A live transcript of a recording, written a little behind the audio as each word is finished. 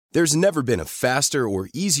There's never been a faster or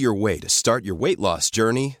easier way to start your weight loss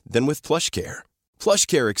journey than with PlushCare.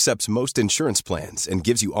 PlushCare accepts most insurance plans and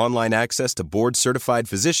gives you online access to board-certified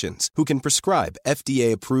physicians who can prescribe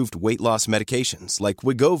FDA-approved weight loss medications like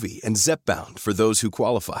Wegovy and Zepbound for those who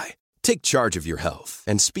qualify. Take charge of your health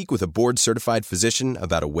and speak with a board-certified physician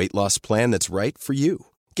about a weight loss plan that's right for you.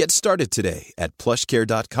 Get started today at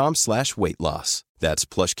plushcare.com/weight-loss. That's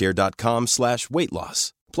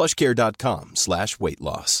plushcare.com/weight-loss.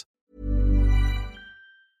 plushcare.com/weight-loss.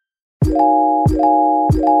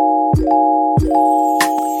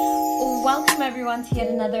 Welcome everyone to yet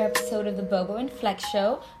another episode of the Bobo and Flex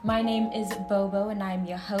Show. My name is Bobo and I'm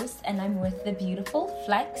your host, and I'm with the beautiful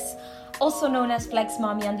Flex, also known as Flex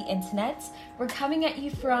Mommy on the internet. We're coming at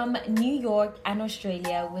you from New York and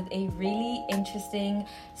Australia with a really interesting,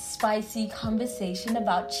 spicy conversation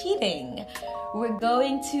about cheating. We're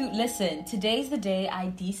going to listen. Today's the day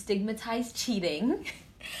I destigmatize cheating.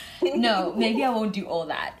 No, maybe I won't do all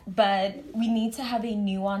that, but we need to have a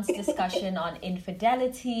nuanced discussion on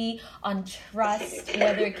infidelity, on trust,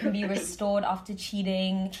 whether it can be restored after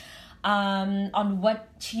cheating, on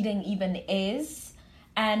what cheating even is,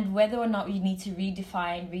 and whether or not we need to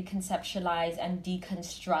redefine, reconceptualize, and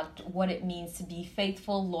deconstruct what it means to be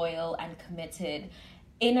faithful, loyal, and committed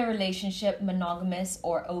in a relationship, monogamous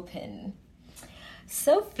or open.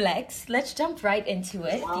 So Flex, let's jump right into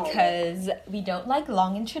it because we don't like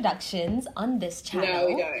long introductions on this channel. No,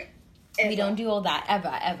 we don't. We don't do all that,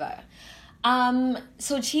 ever.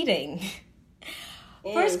 So cheating.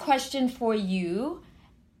 First question for you.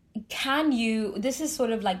 This is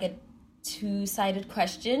sort of like a two-sided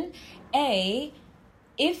question. A,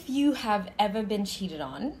 if you have ever been cheated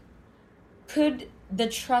on, could the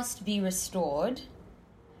trust be restored?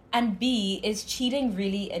 And B, is cheating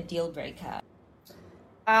really a deal breaker?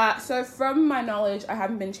 So from my knowledge, I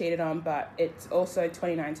haven't been cheated on, but it's also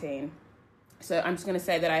 2019. So I'm just going to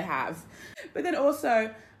say that I have. But then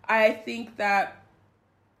also, I think that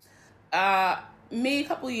me a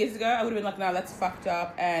couple of years ago, I would have been like, no, that's fucked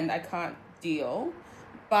up and I can't deal.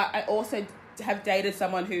 But I also have dated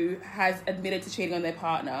someone who has admitted to cheating on their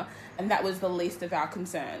partner, and that was the least of our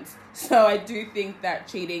concerns. So I do think that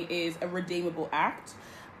cheating is a redeemable act,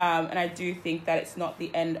 and I do think that it's not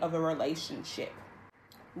the end of a relationship.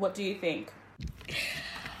 What do you think?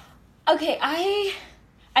 Okay, I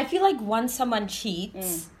feel like once someone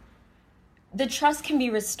cheats, the trust can be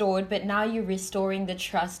restored, but now you're restoring the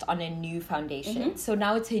trust on a new foundation. So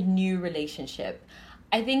now it's a new relationship.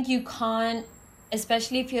 I think you can't,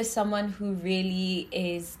 especially if you're someone who really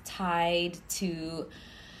is tied to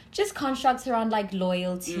just constructs around like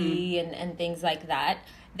loyalty and things like that,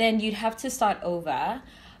 then you'd have to start over.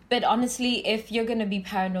 But honestly, if you're going to be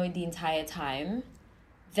paranoid the entire time,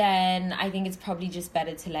 then I think it's probably just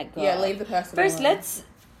better to let go. Yeah, leave the person first alone.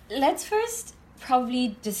 Let's first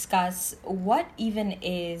probably discuss what even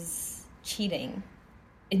is cheating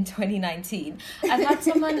in 2019. I've had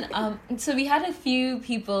someone, so we had a few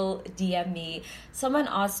people DM me. Someone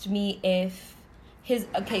asked me if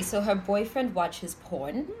so her boyfriend watches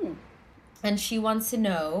porn, and she wants to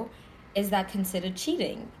know, is that considered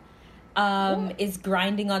cheating? Is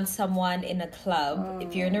grinding on someone in a club,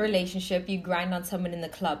 if you're in a relationship, you grind on someone in the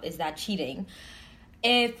club, is that cheating?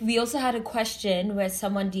 If we also had a question where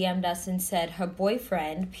someone DM'd us and said her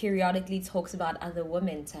boyfriend periodically talks about other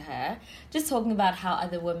women to her, just talking about how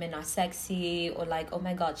other women are sexy or like, oh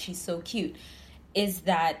my god, she's so cute, is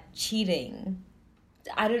that cheating?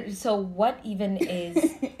 So what even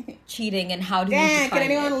is cheating, and how do you define can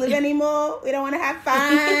anyone live anymore? We don't want to have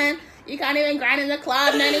fun. You can't even grind in the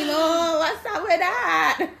club anymore. What's up with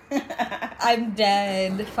that? I'm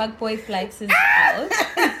dead. Fuckboy Flex is out.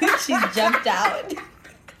 She's jumped out.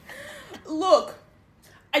 Look,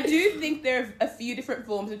 I do think there are a few different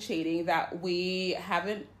forms of cheating that we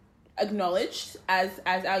haven't acknowledged as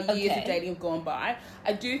our years of dating have gone by.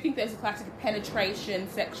 I do think there's a classic penetration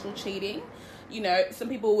sexual cheating. You know, some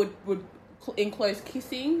people would enclose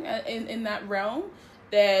kissing in that realm.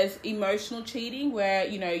 There's emotional cheating where,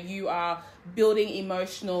 you know, you are building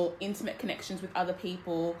emotional, intimate connections with other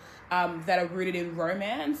people that are rooted in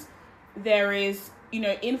romance. There is, you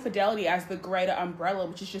know, infidelity as the greater umbrella,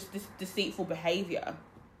 which is just this deceitful behavior.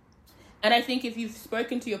 And I think if you've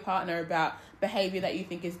spoken to your partner about behavior that you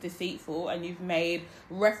think is deceitful, and you've made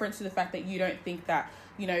reference to the fact that you don't think that,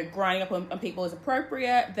 you know, grinding up on people is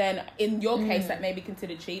appropriate, then in your case that may be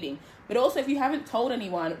considered cheating. But also, if you haven't told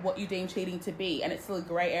anyone what you deem cheating to be, and it's still a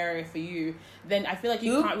grey area for you, then I feel like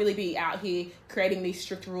you can't really be out here creating these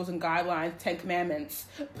strict rules and guidelines, 10 commandments,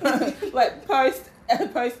 like post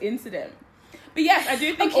incident. But yes, I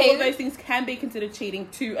do think all of those things can be considered cheating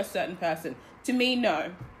to a certain person. To me,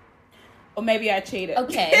 no. Or maybe I cheated.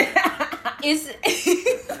 Okay.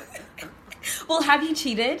 Well, have you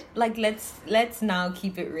cheated? Like, let's now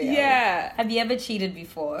keep it real. Yeah. Have you ever cheated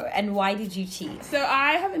before? And why did you cheat? So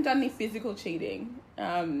I haven't done any physical cheating.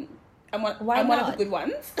 I'm one of the good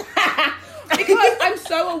ones. Because I'm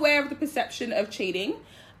so aware of the perception of cheating.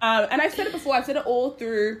 And I've said it before. I've said it all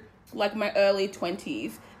through, like, my early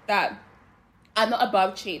 20s, that I'm not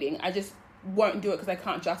above cheating. I just won't do it because I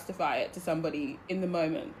can't justify it to somebody in the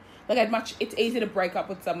moment. Like, it's easy to break up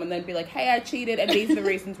with someone and be like, hey, I cheated and these are the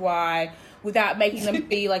reasons why, without making them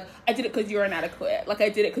be like, I did it because you're inadequate. Like, I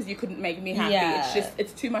did it because you couldn't make me happy. Yeah.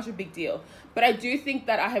 It's too much of a big deal. But I do think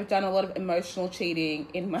that I have done a lot of emotional cheating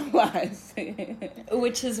in my life.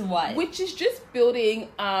 Which is what? Which is just building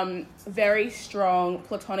very strong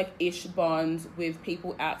platonic-ish bonds with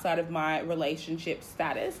people outside of my relationship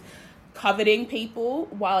status. Coveting people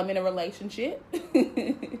while I'm in a relationship.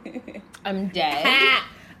 I'm dead.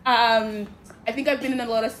 I think I've been in a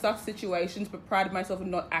lot of soft situations, but prided myself in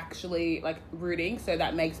not actually, like, rooting, so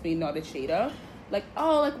that makes me not a cheater. Like,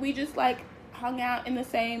 we just, like, hung out in the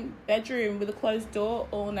same bedroom with a closed door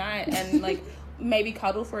all night and, like, maybe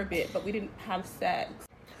cuddle for a bit, but we didn't have sex.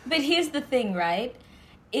 But here's the thing, right?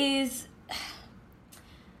 Is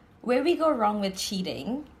where we go wrong with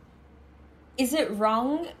cheating, is it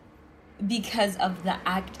wrong because of the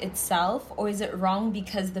act itself, or is it wrong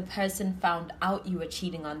because the person found out you were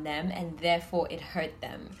cheating on them and therefore it hurt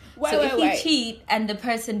them? If you cheat and the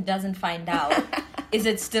person doesn't find out, is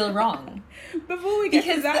it still wrong? Before we get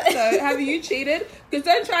to that, though, have you cheated? Because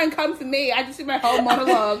don't try and come for me. I just did my whole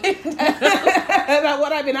monologue about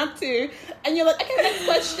what I've been up to. And you're like, okay, next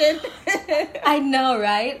question. I know,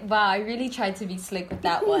 right? Wow, I really tried to be slick with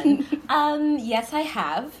that one. Yes, I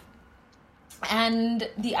have. And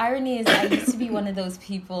the irony is I used to be one of those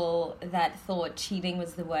people that thought cheating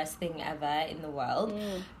was the worst thing ever in the world.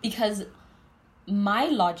 Because my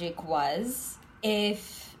logic was,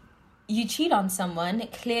 if you cheat on someone,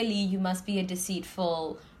 clearly you must be a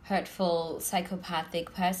deceitful, hurtful,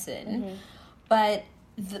 psychopathic person. But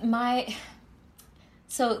the way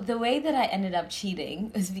that I ended up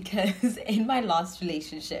cheating was because in my last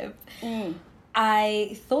relationship,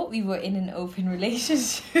 I thought we were in an open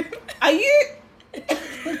relationship. Are you?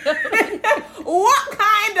 What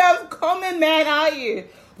kind of common man are you?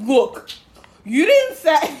 Look, you didn't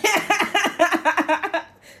say.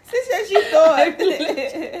 She said she thought.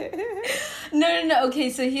 No. Okay,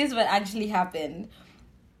 so here's what actually happened.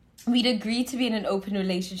 We'd agreed to be in an open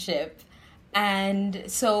relationship, and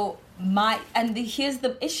so here's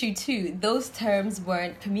the issue too. Those terms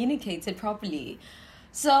weren't communicated properly.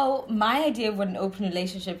 So my idea of what an open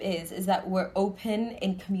relationship is that we're open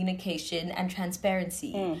in communication and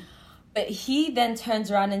transparency. But he then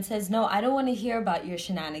turns around and says, no, I don't want to hear about your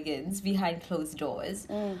shenanigans behind closed doors.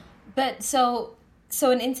 But so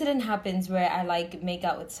an incident happens where I, like, make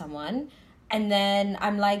out with someone. And then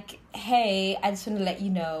I'm like, hey, I just want to let you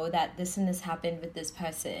know that this and this happened with this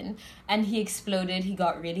person. And he exploded. He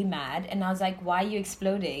got really mad. And I was like, why are you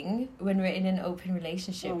exploding when we're in an open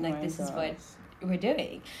relationship? This is what we're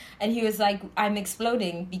doing. And he was like, I'm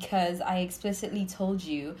exploding because I explicitly told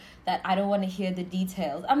you that I don't want to hear the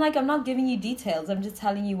details. I'm like, I'm not giving you details. I'm just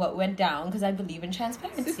telling you what went down because I believe in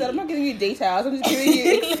transparency. Sister, I'm not giving you details. I'm just giving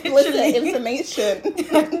you explicit information.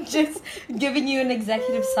 I'm just giving you an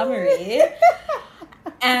executive summary.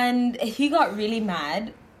 And he got really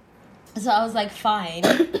mad. So I was like, fine.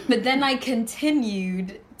 But then I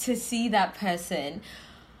continued to see that person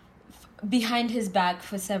behind his back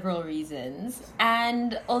for several reasons.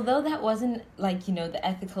 And although that wasn't, like, you know, the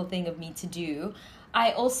ethical thing of me to do,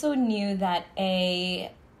 I also knew that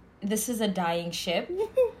this is a dying ship.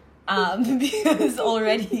 Because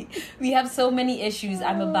already we have so many issues.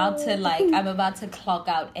 I'm about to clock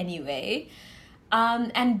out anyway.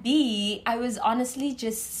 And B, I was honestly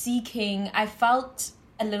just I felt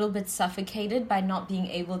a little bit suffocated by not being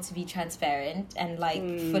able to be transparent and, like,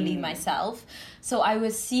 fully myself. So I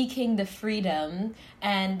was seeking the freedom,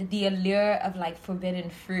 and the allure of, like,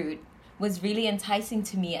 forbidden fruit was really enticing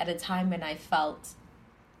to me at a time when I felt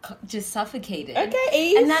just suffocated. Okay,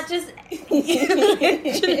 Eve. And that just...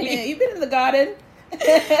 You've been in the garden.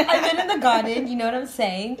 I've been in the garden, you know what I'm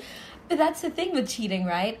saying? But that's the thing with cheating,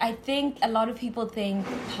 right? I think a lot of people think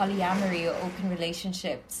polyamory or open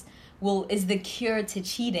relationships is the cure to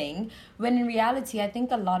cheating, when in reality, I think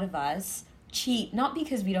a lot of us cheat not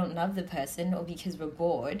because we don't love the person or because we're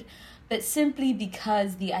bored, but simply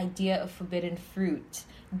because the idea of forbidden fruit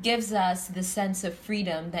gives us the sense of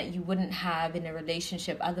freedom that you wouldn't have in a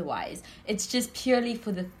relationship otherwise. It's just purely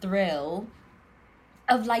for the thrill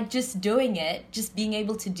of, like, just doing it, just being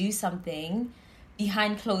able to do something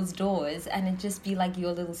behind closed doors and it just be like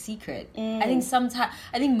your little secret. I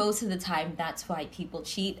think most of the time that's why people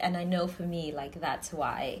cheat, and I know for me, like, that's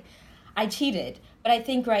why I cheated. But I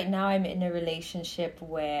think right now I'm in a relationship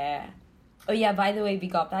where, oh yeah, by the way, we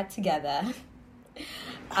got back together.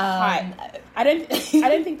 Hi. I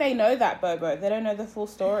don't think they know that, Bobo. They don't know the full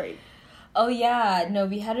story. Oh yeah, no,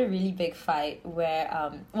 we had a really big fight where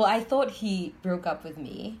I thought he broke up with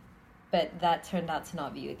me, but that turned out to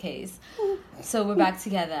not be the case. So we're back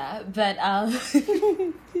together. But I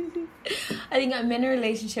think I'm in a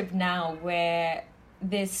relationship now where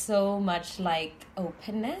there's so much like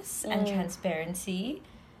openness and transparency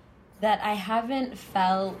that I haven't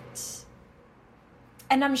felt.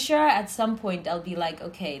 And I'm sure at some point I'll be like,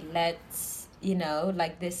 okay, let's,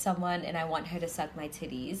 like, there's someone and I want her to suck my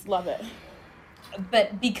titties. Love it.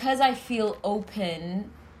 But because I feel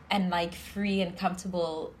open and like free and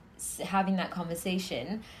comfortable having that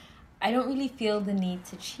conversation, I don't really feel the need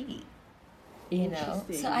to cheat,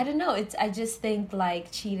 So I don't know. I just think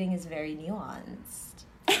like cheating is very nuanced.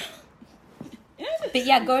 But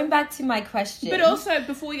yeah, going back to my question. But also,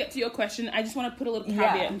 before we get to your question, I just want to put a little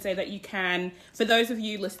caveat and say that you can, for those of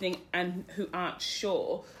you listening and who aren't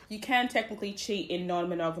sure, you can technically cheat in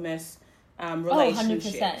non-monogamous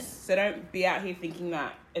relationships. 100%. So don't be out here thinking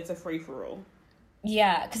that it's a free-for-all.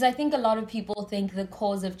 Yeah, because I think a lot of people think the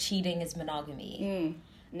cause of cheating is monogamy.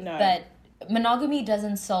 No. But monogamy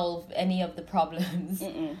doesn't solve any of the problems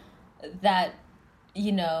that...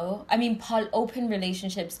 open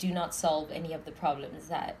relationships do not solve any of the problems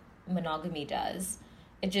that monogamy does.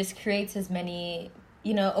 It just creates as many,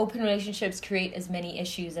 open relationships create as many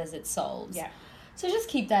issues as it solves. Yeah. So just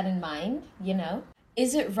keep that in mind,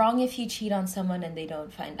 Is it wrong if you cheat on someone and they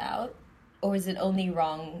don't find out? Or is it only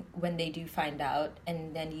wrong when they do find out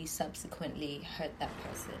and then you subsequently hurt that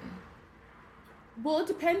person? Well, it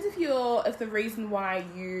depends if the reason why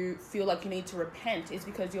you feel like you need to repent is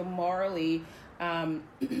because you're morally...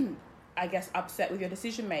 I guess, upset with your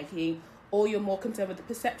decision making, or you're more concerned with the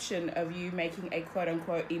perception of you making a quote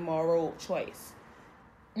unquote immoral choice.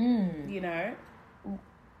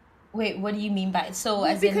 Wait, what do you mean by so? Well,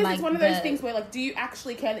 as because in, like, it's one of those things where, like, do you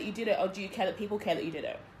actually care that you did it, or do you care that people care that you did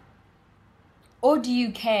it? Or do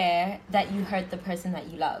you care that you hurt the person that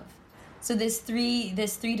you love? So there's three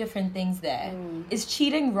different things there. Is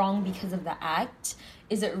cheating wrong because of the act?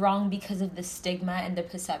 Is it wrong because of the stigma and the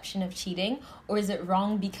perception of cheating? Or is it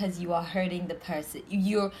wrong because you are hurting the person?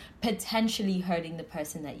 You're potentially hurting the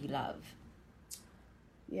person that you love.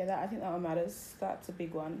 Yeah, I think that one matters. That's a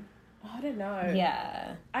big one. I don't know.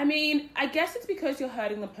 Yeah. I mean, I guess it's because you're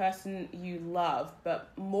hurting the person you love,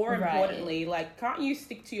 but more importantly, like, can't you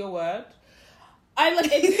stick to your word? For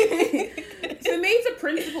me, it's a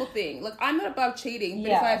principle thing. Like, I'm not above cheating,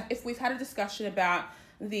 but if we've had a discussion about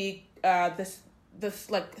the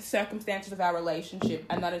like circumstances of our relationship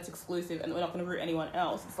and that it's exclusive and we're not going to root anyone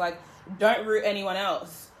else, it's like, don't root anyone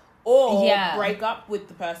else, or break up with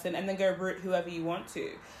the person and then go root whoever you want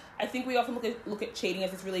to. I think we often look at cheating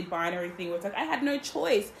as this really binary thing where it's like, I had no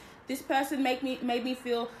choice. This person made me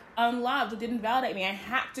feel unloved or didn't validate me. I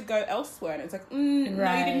had to go elsewhere. And it's like, no, you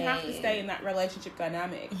didn't have to stay in that relationship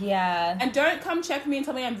dynamic. Yeah. And don't come check me and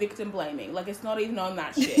tell me I'm victim blaming. Like, it's not even on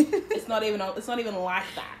that shit. It's not even like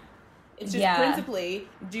that. It's just principally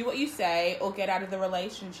do what you say or get out of the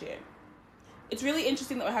relationship. It's really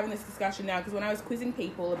interesting that we're having this discussion now, because when I was quizzing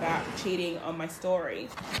people about cheating on my story,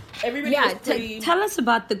 everybody was pretty... tell us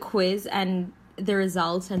about the quiz and the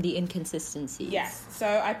results and the inconsistencies. Yes. So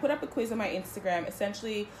I put up a quiz on my Instagram,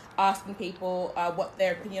 essentially asking people what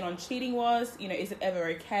their opinion on cheating was. Is it ever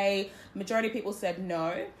okay? Majority of people said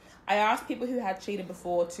no. I asked people who had cheated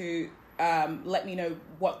before to let me know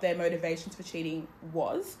what their motivations for cheating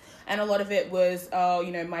was. And a lot of it was,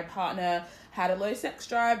 my partner had a low sex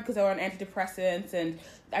drive because they were on antidepressants and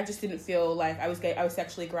I just didn't feel like I was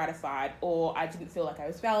sexually gratified, or I didn't feel like I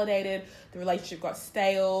was validated. The relationship got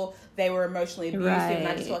stale. They were emotionally abusive and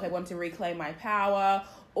I just felt like I wanted to reclaim my power.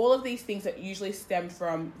 All of these things that usually stemmed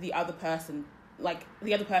from the other person, like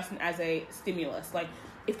the other person as a stimulus. Like,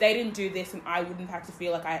 if they didn't do this, and I wouldn't have to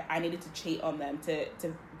feel like I needed to cheat on them to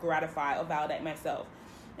gratify or validate myself.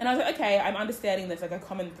 And I was like, okay, I'm understanding there's like a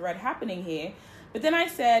common thread happening here. But then I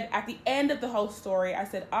said, at the end of the whole story, I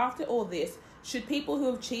said, after all this, should people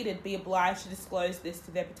who have cheated be obliged to disclose this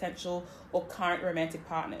to their potential or current romantic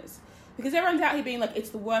partners? Because everyone's out here being like, it's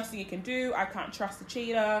the worst thing you can do, I can't trust the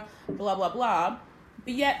cheater, blah, blah, blah.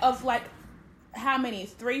 But yet, of like, how many?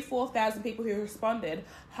 3,000-4,000 people who responded,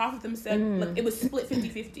 half of them said, like, it was split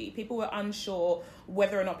 50-50. People were unsure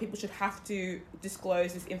whether or not people should have to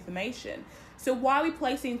disclose this information. So why are we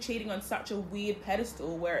placing cheating on such a weird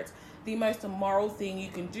pedestal where it's the most immoral thing you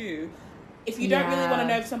can do if you don't really want to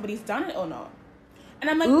know if somebody's done it or not. And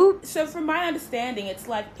I'm like, Oops. So from my understanding, it's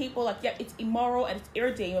like people like, yeah, it's immoral and it's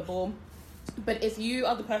irredeemable. But if you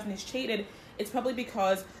are the person who's cheated, it's probably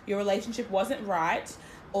because your relationship wasn't right,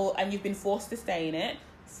 and you've been forced to stay in it,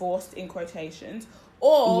 forced in quotations,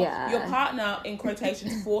 or your partner in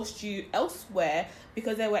quotations forced you elsewhere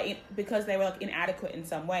because they were like inadequate in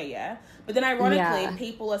some way. Yeah. But then ironically,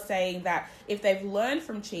 people are saying that if they've learned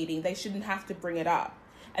from cheating, they shouldn't have to bring it up.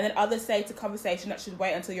 And then others say it's a conversation that should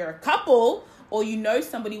wait until you're a couple or you know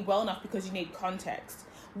somebody well enough because you need context.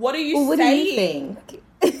 What are you what saying? Do you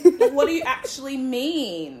think? Like, what do you actually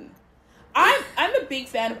mean? I'm a big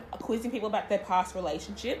fan of quizzing people about their past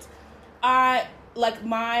relationships. I was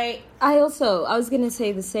gonna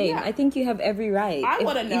say the same. I think you have every right. I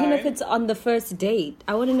want to know, even if it's on the first date.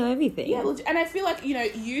 I want to know everything. Yeah, and I feel like,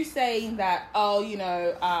 you saying that.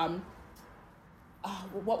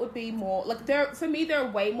 What would be more like for me? There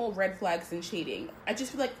are way more red flags than cheating. I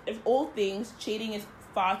just feel like, of all things, cheating is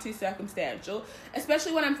far too circumstantial.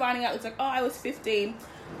 Especially when I'm finding out it's like, I was 15.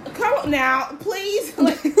 Come on now, please,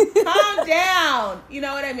 calm down. You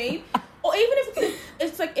know what I mean? Or even if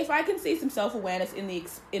it's like, if I can see some self-awareness in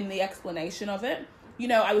the explanation of it.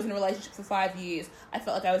 I was in a relationship for 5 years. I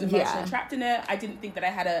felt like I was emotionally trapped in it. I didn't think that I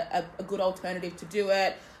had a good alternative to do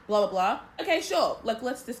it. Blah, blah, blah. Okay, sure.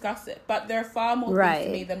 Let's discuss it. But there are far more things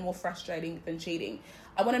to me that are more frustrating than cheating.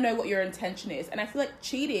 I want to know what your intention is. And I feel like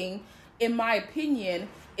cheating, in my opinion,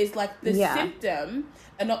 is like the symptom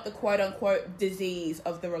and not the quote-unquote disease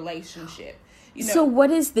of the relationship. So what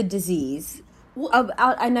is the disease?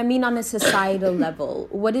 And I mean on a societal level.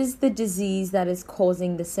 What is the disease that is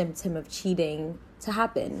causing the symptom of cheating to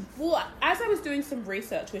happen? Well, as I was doing some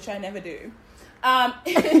research, which I never do,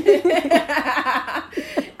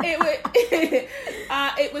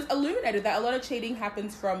 it was illuminated that a lot of cheating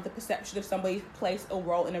happens from the perception of somebody's place or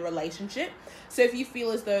role in a relationship. So if you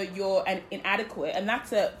feel as though you're inadequate, and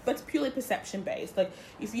that's purely perception based. Like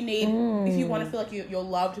if you want to feel like you're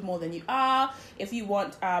loved more than you are, if you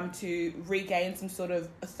want to regain some sort of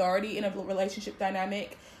authority in a relationship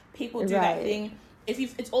dynamic, people do that thing.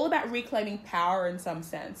 It's all about reclaiming power in some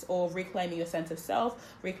sense, or reclaiming your sense of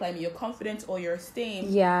self, reclaiming your confidence or your esteem.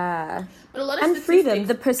 Yeah. But a lot of freedom,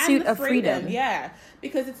 the pursuit of freedom. Yeah.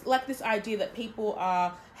 Because it's like this idea that people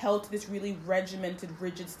are held to this really regimented,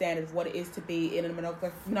 rigid standard of what it is to be in a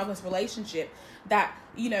monogamous relationship, that,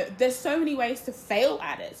 there's so many ways to fail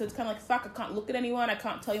at it. So it's kind of like, fuck, I can't look at anyone, I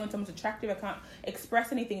can't tell you when someone's attractive, I can't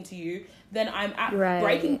express anything to you. Then I'm at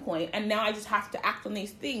breaking point, and now I just have to act on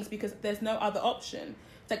these things because there's no other option.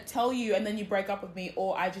 It's like, tell you and then you break up with me,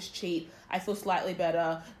 or I just cheat, I feel slightly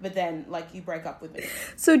better, but then you break up with me.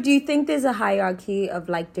 So do you think there's a hierarchy of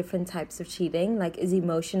different types of cheating? Like, is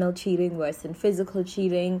emotional cheating worse than physical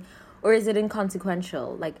cheating, or is it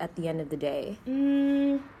inconsequential, at the end of the day?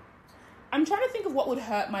 I'm trying to think of what would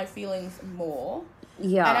hurt my feelings more.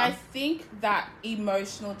 Yeah. And I think that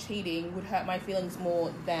emotional cheating would hurt my feelings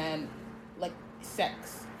more than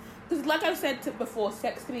sex. Because like I said before,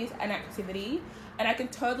 sex to me is an activity, and I can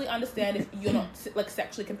totally understand if you're not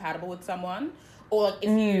sexually compatible with someone, or if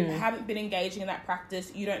you haven't been engaging in that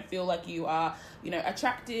practice, you don't feel like you are,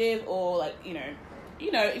 attractive, or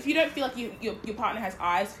if you don't feel like your partner has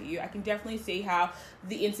eyes for you. I can definitely see how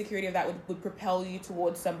the insecurity of that would propel you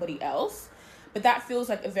towards somebody else. But that feels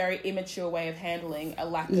like a very immature way of handling a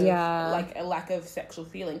lack of sexual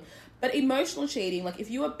feeling. But emotional cheating, if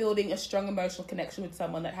you are building a strong emotional connection with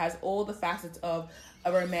someone that has all the facets of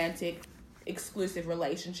a romantic, exclusive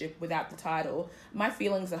relationship without the title, my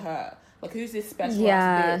feelings are hurt. Who's this special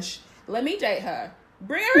ass bitch? Let me date her.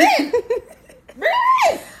 Bring her in. Bring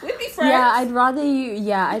her in. We'd be friends. Yeah, I'd rather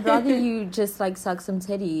you just suck some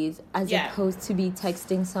titties as opposed to be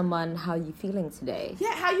texting someone, how you feeling today.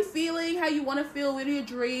 Yeah, how you feeling, how you want to feel, what are your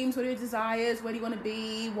dreams, what are your desires, where do you want to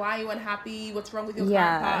be, why are you unhappy, what's wrong with your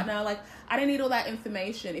current partner. I don't need all that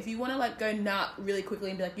information. If you want to go nut really quickly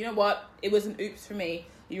and be like, you know what, it was an oops for me.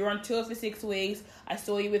 You were on tour for 6 weeks, I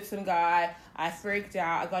saw you with some guy, I freaked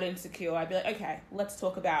out, I got insecure. I'd be like, okay, let's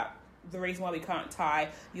talk about the reason why we can't tie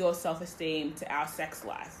your self-esteem to our sex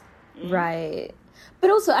life. Right. But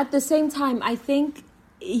also at the same time, I think,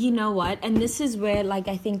 you know what, and this is where I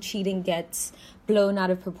think cheating gets blown out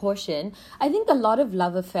of proportion. I think a lot of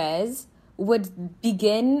love affairs would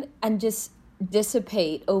begin and just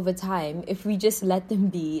dissipate over time if we just let them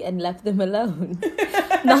be and left them alone.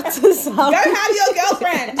 Not to sound... Go have your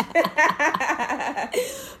girlfriend.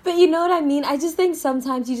 But you know what I mean? I just think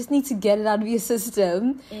sometimes you just need to get it out of your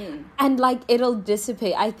system and it'll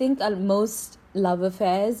dissipate. I think most love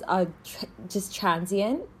affairs are just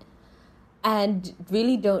transient. and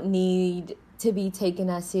really don't need to be taken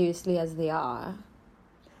as seriously as they are.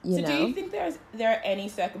 Do you think there are any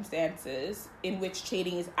circumstances in which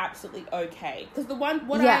cheating is absolutely okay? Because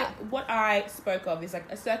what I spoke of is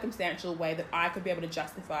like a circumstantial way that I could be able to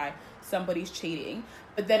justify somebody's cheating,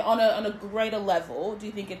 but then on a greater level, do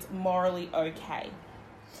you think it's morally okay?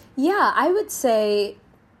 Yeah, I would say.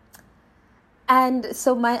 And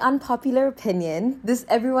so my unpopular opinion,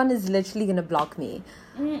 everyone is literally going to block me.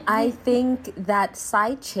 Mm-hmm. I think that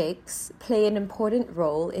side chicks play an important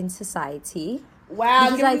role in society. Wow,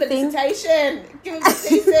 give him the dissertation. Give him the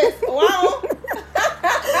thesis. Wow.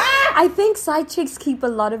 I think side chicks keep a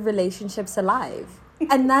lot of relationships alive.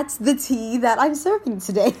 And that's the tea that I'm serving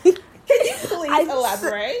today. Can you please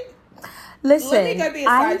elaborate? Listen, let me go be a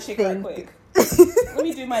side chick right quick. Let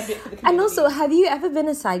me do my bit for the community. And also, have you ever been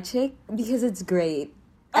a side chick? Because it's great.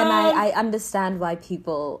 And I understand why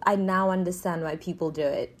I now understand why people do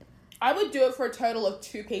it. I would do it for a total of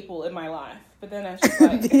 2 people in my life. But then I was just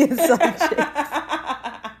like... Be a side chick.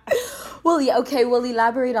 Well, yeah, okay, we'll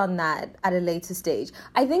elaborate on that at a later stage.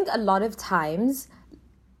 I think a lot of times...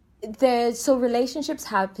 relationships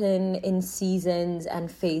happen in seasons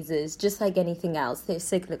and phases, just like anything else. They're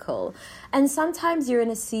cyclical. And sometimes you're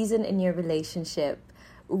in a season in your relationship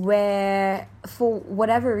where, for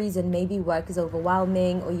whatever reason, maybe work is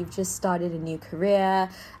overwhelming, or you've just started a new career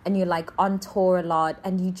and you're like on tour a lot,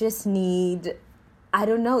 and you just need, I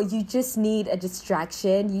don't know, you just need a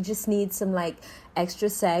distraction. You just need some like extra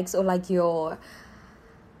sex, or like you're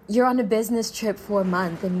on a business trip for a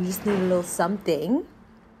month and you just need a little something.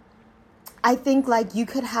 I think like you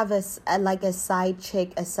could have a side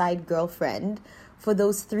chick, a side girlfriend for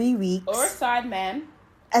those 3 weeks. Or a side man.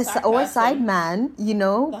 A side man,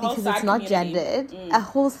 because it's not gendered. A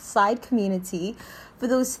whole side community for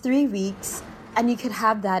those 3 weeks, and you could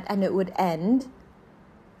have that and it would end.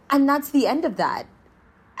 And that's the end of that.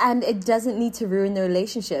 And it doesn't need to ruin the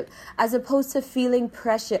relationship, as opposed to feeling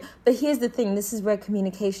pressure. But here's the thing, this is where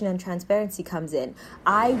communication and transparency comes in.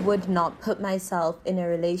 I would not put myself in a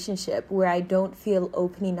relationship where I don't feel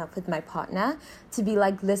opening up with my partner to be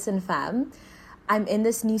like, listen, fam, I'm in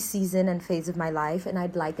this new season and phase of my life and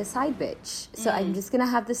I'd like a side bitch. So I'm just going to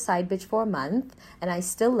have this side bitch for a month, and I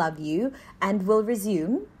still love you, and we'll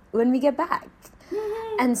resume when we get back.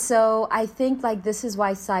 And so I think like this is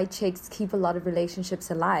why side chicks keep a lot of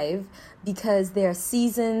relationships alive, because there are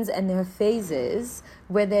seasons and there are phases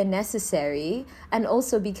where they're necessary, and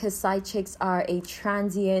also because side chicks are a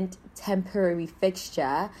transient, temporary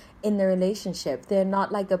fixture in the relationship. They're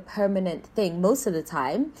not like a permanent thing most of the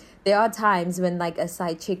time. There are times when like a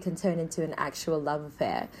side chick can turn into an actual love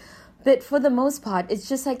affair. But for the most part, it's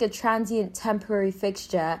just like a transient, temporary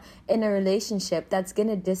fixture in a relationship that's going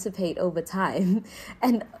to dissipate over time.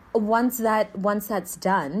 And once that's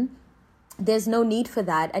done, there's no need for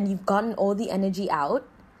that. And you've gotten all the energy out,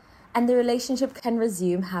 and the relationship can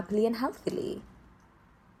resume happily and healthily.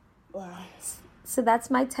 Wow. So that's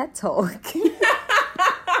my TED Talk.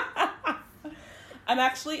 I'm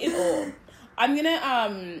actually in awe. I'm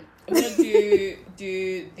gonna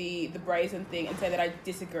do the brazen thing and say that I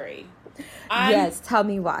disagree. Yes, tell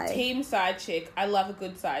me why. Team side chick. I love a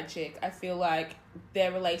good side chick. I feel like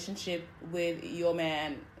their relationship with your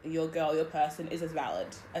man, your girl, your person is as valid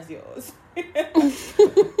as yours. No,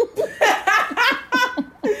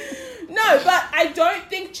 but I don't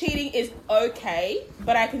think cheating is okay,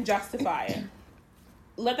 but I can justify it.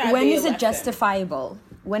 Let that When be is a it lesson. justifiable?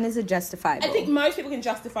 When is it justifiable? I think most people can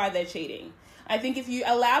justify their cheating. I think if you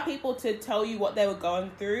allow people to tell you what they were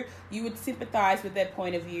going through, you would sympathize with their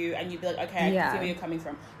point of view, and you'd be like, okay, I can see where you're coming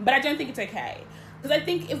from. But I don't think it's okay. Because I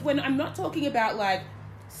think when I'm not talking about like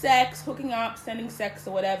sex, hooking up, sending sex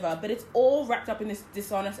or whatever, but it's all wrapped up in this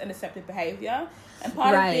dishonest and deceptive behavior. And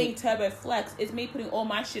part of being turbo flex is me putting all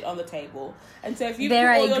my shit on the table. And so if you put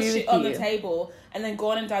all your shit on the table and then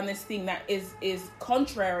gone and done this thing that is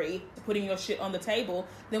contrary to putting your shit on the table,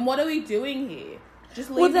 then what are we doing here?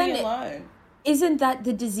 Just leave me alone. Isn't that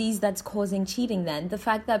the disease that's causing cheating then? The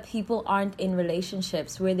fact that people aren't in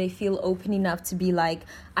relationships where they feel open enough to be like,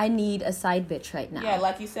 I need a side bitch right now. Yeah,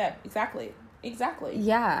 like you said. Exactly.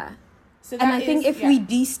 Yeah. So and I think if we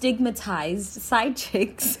destigmatized side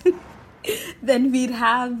chicks, then we'd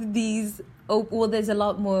have these... well, there's a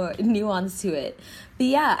lot more nuance to it. But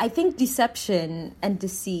yeah, I think deception and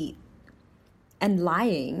deceit and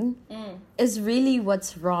lying is really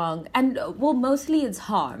what's wrong. And, well, mostly it's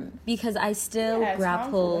harm, because I still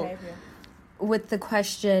grapple with the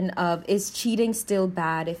question of, is cheating still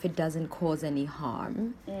bad if it doesn't cause any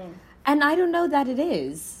harm? And I don't know that it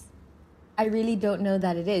is. I really don't know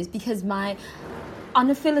that it is, because On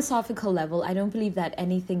a philosophical level, I don't believe that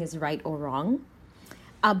anything is right or wrong.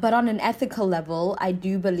 But on an ethical level, I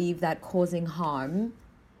do believe that causing harm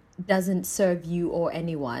doesn't serve you or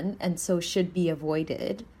anyone, and so should be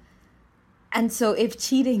avoided. And so if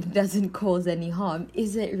cheating doesn't cause any harm,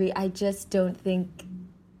 is it I just don't think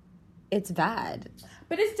it's bad.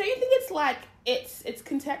 But do you think it's like it's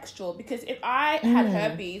contextual? Because if I had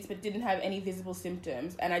herpes but didn't have any visible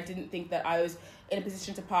symptoms, and I didn't think that I was in a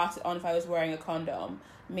position to pass it on if I was wearing a condom,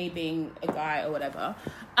 me being a guy or whatever,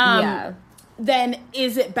 then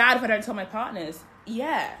is it bad if I don't tell my partners?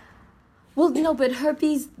 Yeah. Well, no, but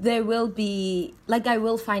herpes, there will be, like, I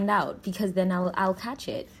will find out, because then I'll catch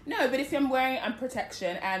it. No, but if I'm wearing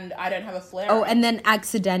protection and I don't have a flare. Oh, and then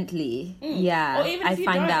accidentally, yeah, or even if I you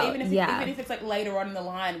find don't, out, even if it's like later on in the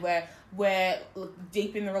line where we're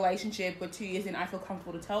deep in the relationship, we're 2 years in, I feel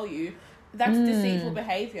comfortable to tell you, that's deceitful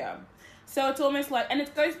behavior. So it's almost like, and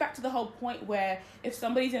it goes back to the whole point where if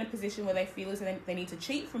somebody's in a position where they feel as though they need to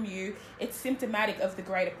cheat from you, it's symptomatic of the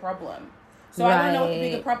greater problem. So I don't know what the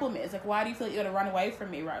bigger problem is. Like, why do you feel like you're going to run away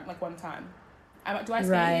from me, right? Like, one time? Do I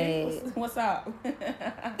scare you? What's up?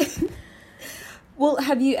 Well,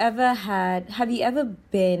 have you ever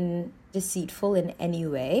been deceitful in any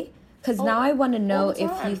way? Because now I want to know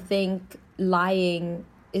if you think lying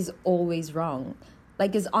is always wrong.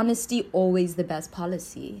 Like, is honesty always the best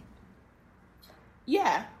policy?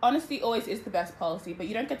 Yeah, honesty always is the best policy, but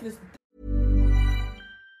you don't get this...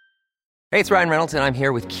 Hey, it's Ryan Reynolds, and I'm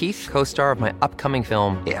here with Keith, co-star of my upcoming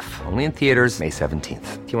film, If, only in theaters May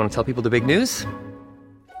 17th. Do you want to tell people the big news?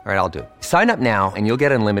 All right, I'll do it. Sign up now and you'll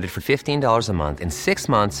get unlimited for $15 a month and 6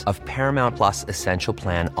 months of Paramount Plus Essential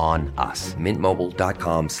Plan on us.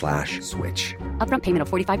 MintMobile.com/switch. Upfront payment of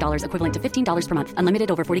 $45 equivalent to $15 per month. Unlimited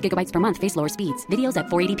over 40 gigabytes per month. Face lower speeds. Videos at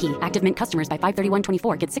 480p. Active Mint customers by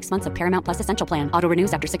 531.24 get 6 months of Paramount Plus Essential Plan. Auto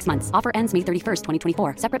renews after 6 months. Offer ends May 31st,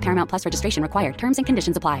 2024. Separate Paramount Plus registration required. Terms and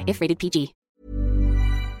conditions apply if rated PG.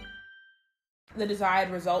 The desired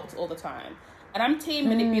results all the time. And I'm team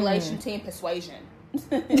manipulation, team persuasion.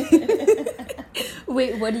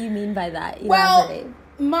 Wait, what do you mean by that? Elaborate. Well,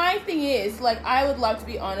 my thing is, like, I would love to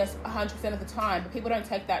be honest 100% of the time, but people don't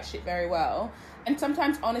take that shit very well. And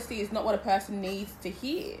sometimes honesty is not what a person needs to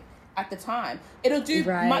hear at the time. It'll do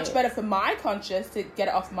much better for my conscience to get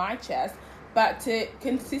it off my chest, but to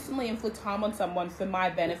consistently inflict harm on someone for my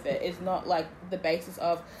benefit is not, like, the basis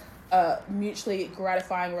of a mutually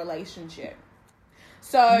gratifying relationship.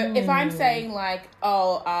 So if I'm saying, like,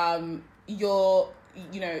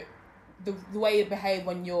 the way you behave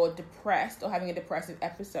when you're depressed or having a depressive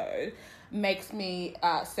episode makes me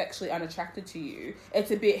sexually unattracted to you, it's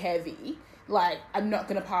a bit heavy. Like, I'm not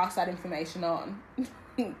going to pass that information on.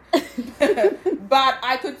 But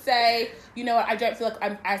I could say, you know what, I don't feel like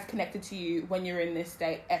I'm as connected to you when you're in this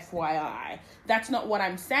state, FYI. That's not what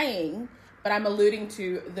I'm saying, but I'm alluding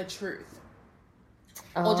to the truth.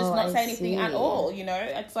 Or just not say anything at all, you know?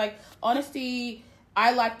 It's like, honesty,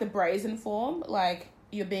 I like the brazen form, like,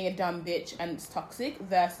 you're being a dumb bitch and it's toxic,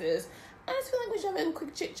 versus, I just feel like we should have a little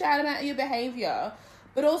quick chit-chat about your behaviour.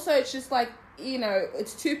 But also, it's just like, you know,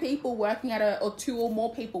 it's two people working at or two or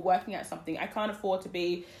more people working at something. I can't afford to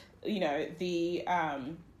be, you know, the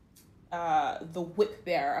whip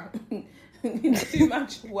bearer. It's too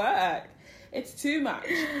much work. It's too much.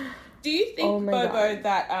 Do you think, Bobo,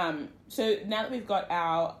 that, so now that we've got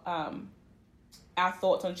our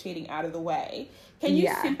thoughts on cheating out of the way, can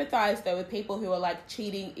you sympathize, though, with people who are like,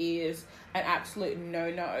 cheating is an absolute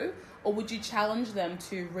no-no? Or would you challenge them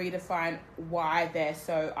to redefine why they're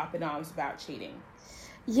so up in arms about cheating?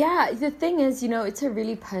 Yeah, the thing is, you know, it's a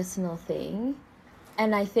really personal thing.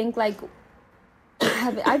 And I think, like,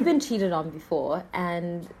 I've been cheated on before,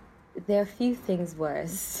 and there are a few things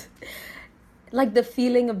worse. Like, the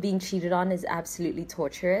feeling of being cheated on is absolutely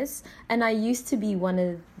torturous. And I used to be one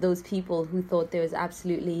of those people who thought there was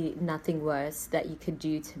absolutely nothing worse that you could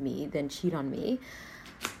do to me than cheat on me.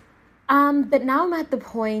 But now I'm at the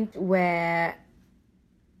point where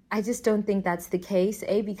I just don't think that's the case.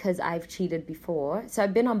 A, because I've cheated before. So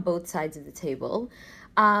I've been on both sides of the table.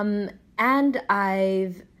 And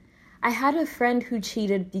I had a friend who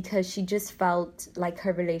cheated because she just felt like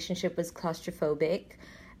her relationship was claustrophobic.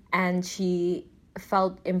 And she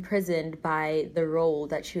felt imprisoned by the role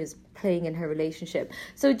that she was playing in her relationship.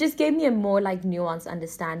 So it just gave me a more, like, nuanced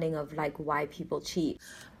understanding of, like, why people cheat.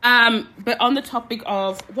 But on the topic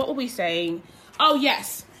of, what were we saying? Oh,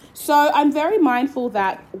 yes. So I'm very mindful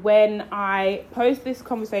that when I posed this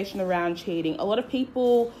conversation around cheating, a lot of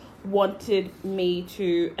people wanted me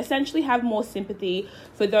to essentially have more sympathy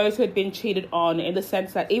for those who had been cheated on, in the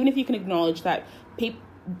sense that even if you can acknowledge that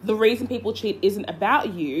the reason people cheat isn't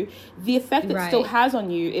about you, the effect it still has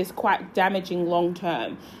on you is quite damaging long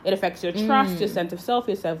term. It affects your trust, your sense of self,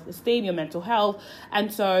 your self-esteem, your mental health.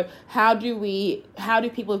 And so how do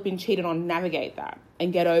people who've been cheated on navigate that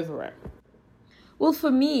and get over it? Well,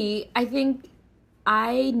 for me, I think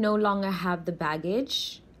I no longer have the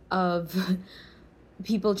baggage of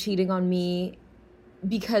people cheating on me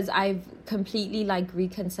because I've completely like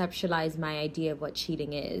reconceptualized my idea of what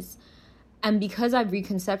cheating is. And because I've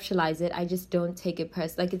reconceptualized it, I just don't take it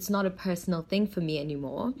like it's not a personal thing for me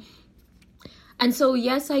anymore. And so,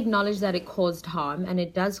 yes, I acknowledge that it caused harm, and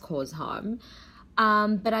it does cause harm.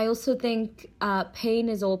 But I also think pain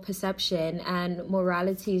is all perception, and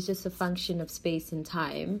morality is just a function of space and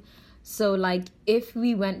time. So, like, if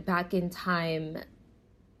we went back in time,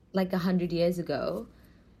 like 100 years ago,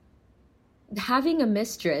 having a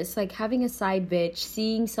mistress, like having a side bitch,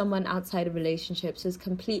 seeing someone outside of relationships was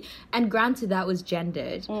complete. And granted, that was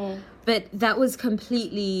gendered, but that was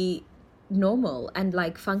completely normal and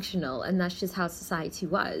like functional. And that's just how society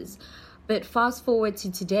was. But fast forward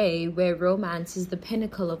to today, where romance is the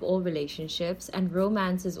pinnacle of all relationships, and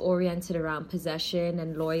romance is oriented around possession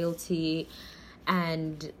and loyalty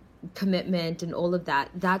and commitment and all of that.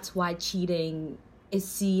 That's why cheating is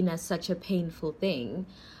seen as such a painful thing.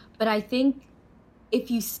 But I think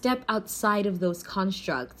if you step outside of those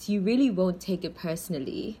constructs, you really won't take it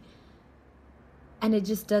personally. And it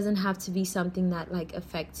just doesn't have to be something that like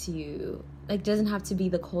affects you. Like, doesn't have to be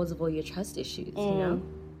the cause of all your trust issues, you know?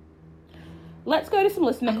 Let's go to some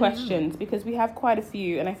listener questions because we have quite a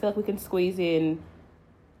few, and I feel like we can squeeze in,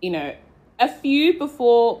 you know, a few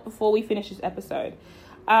before we finish this episode.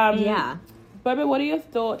 Bobo, what are your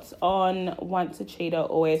thoughts on once a cheater,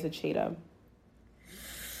 always a cheater?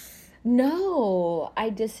 No, I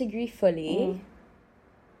disagree fully.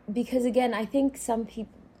 Because again, I think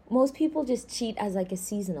most people just cheat as like a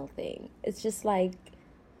seasonal thing. It's just like,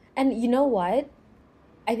 and you know what?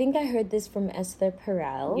 I think I heard this from Esther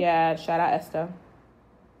Perel. Yeah, shout out Esther.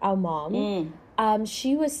 Our mom.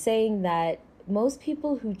 She was saying that most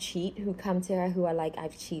people who cheat, who come to her, who are like,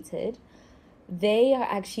 I've cheated, they are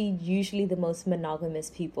actually usually the most monogamous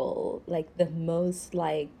people, like the most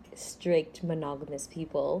like strict monogamous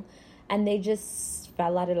people. And they just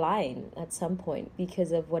fell out of line at some point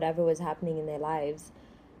because of whatever was happening in their lives.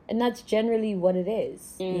 And that's generally what it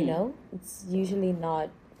is, you know? It's usually not...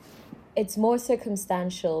 It's more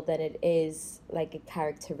circumstantial than it is like a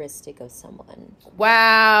characteristic of someone.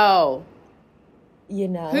 Wow. You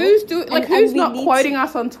know? Who's not quoting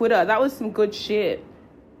us on Twitter? That was some good shit.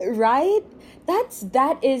 Right?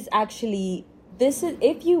 That is actually... This is...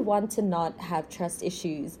 If you want to not have trust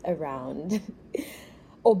issues around...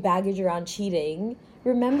 or baggage around cheating,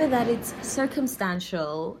 remember that it's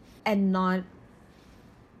circumstantial and not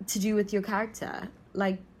to do with your character.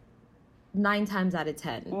 Like 9 times out of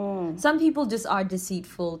 10. Some people just are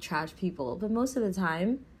deceitful, trash people, but most of the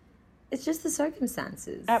time, it's just the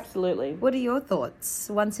circumstances. Absolutely. What are your thoughts?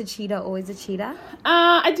 Once a cheater, always a cheater?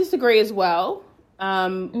 I disagree as well.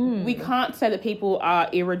 We can't say that people are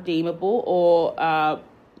irredeemable or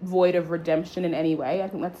void of redemption in any way. I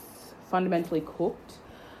think that's fundamentally cooked.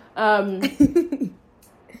 And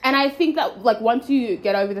I think that, like, once you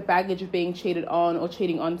get over the baggage of being cheated on or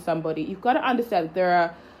cheating on somebody, you've got to understand that there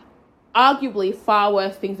are arguably far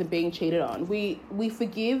worse things than being cheated on. We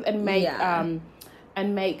forgive and make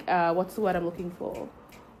what's the word I'm looking for?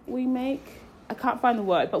 I can't find the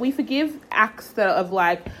word, but we forgive acts that are of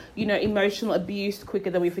like, you know, emotional abuse quicker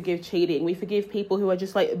than we forgive cheating. We forgive people who are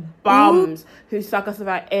just like bums, who suck us of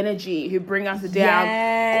our energy, who bring us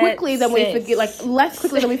down quickly than we forgive, like less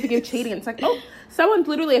quickly than we forgive cheating. It's like, oh, someone's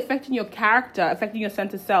literally affecting your character, affecting your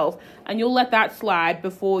sense of self, and you'll let that slide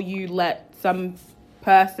before you let some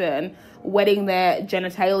person wetting their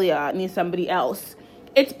genitalia near somebody else.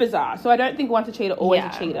 It's bizarre. So I don't think once a cheater, always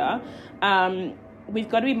a cheater. We've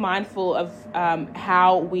got to be mindful of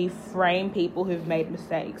how we frame people who've made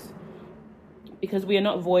mistakes, because we are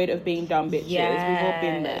not void of being dumb bitches. Yes. We've all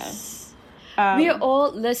been there. We are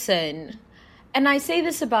all, listen, and I say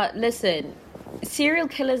this about, serial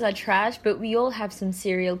killers are trash, but we all have some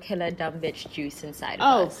serial killer dumb bitch juice inside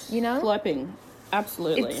of us, you know? Slurping.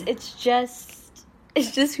 Absolutely. It's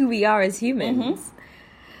just who we are as humans.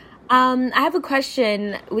 I have a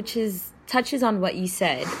question which touches on what you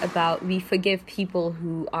said about we forgive people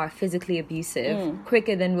who are physically abusive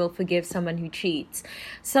quicker than we'll forgive someone who cheats.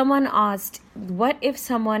 Someone asked, what if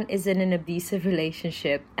someone is in an abusive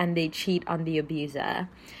relationship and they cheat on the abuser?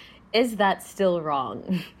 Is that still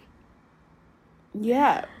wrong?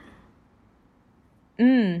 Yeah.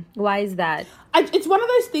 Why is that? It's one of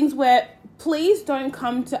those things where please don't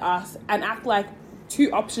come to us and act like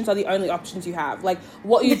two options are the only options you have, like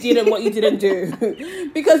what you did and what you didn't do.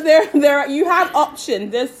 Because you have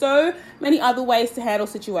options. There's so many other ways to handle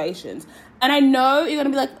situations. And I know you're going to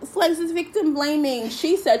be like, Flex is victim blaming.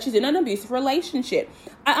 She said she's in an abusive relationship.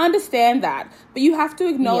 I understand that. But you have to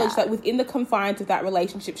acknowledge that within the confines of that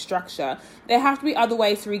relationship structure, there have to be other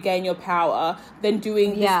ways to regain your power than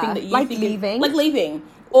doing this thing that you like think... leaving. Like leaving.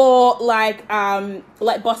 Or like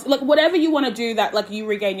boss, like whatever you want to do that like you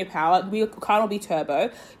regain your power. We can't all be turbo.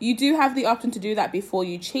 You do have the option to do that before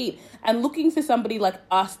you cheat. And looking for somebody like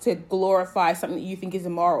us to glorify something that you think is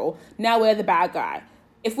immoral, now we're the bad guy.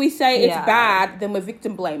 If we say it's bad, then we're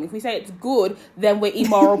victim blaming. If we say it's good, then we're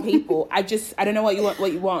immoral people. I don't know what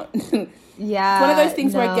you want. Yeah. It's one of those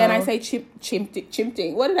things where, again, I say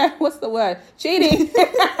chimting. What's the word? Cheating.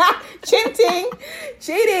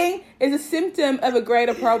 Cheating is a symptom of a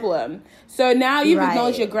greater problem. So now you've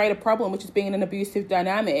acknowledged your greater problem, which is being in an abusive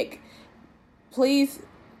dynamic. Please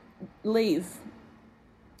leave.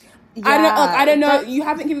 Yeah, I don't know. You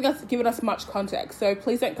haven't given us much context, so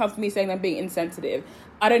please don't come for me saying I'm being insensitive.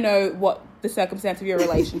 I don't know what the circumstance of your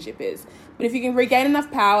relationship is, but if you can regain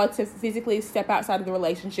enough power to physically step outside of the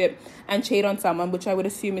relationship and cheat on someone, which I would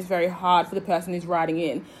assume is very hard for the person who's writing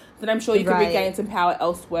in, then I'm sure you can regain some power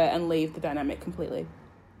elsewhere and leave the dynamic completely.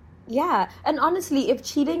 Yeah, and honestly, if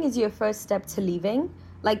cheating is your first step to leaving,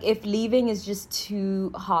 like if leaving is just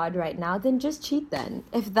too hard right now, then just cheat then.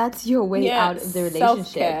 If that's your way out of the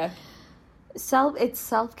relationship. It's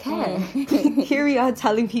self-care. Here we are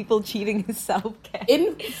telling people cheating is self-care.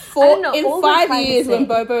 In 5 years, when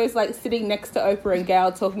Bobo is like sitting next to Oprah and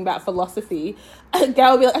Gail talking about philosophy,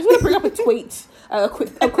 Gail will be like, I just want to bring up a tweet, a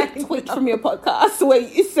quick tweet from your podcast where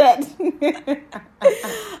you said.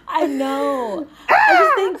 I know.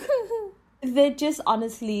 I just think that just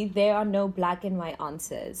honestly, there are no black and white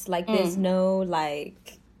answers. Like there's no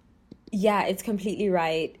like... Yeah, it's completely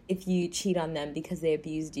right if you cheat on them because they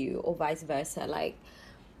abused you or vice versa. Like,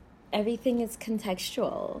 everything is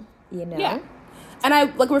contextual, you know? Yeah. And I,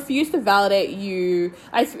 refuse to validate you.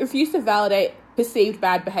 I refuse to validate perceived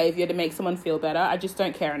bad behavior to make someone feel better. I just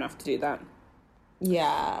don't care enough to do that.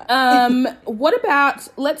 Yeah. What about...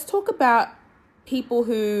 Let's talk about people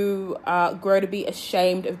who grow to be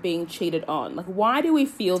ashamed of being cheated on. Like, why do we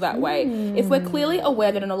feel that way? If we're clearly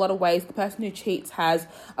aware that in a lot of ways the person who cheats has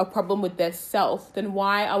a problem with their self, then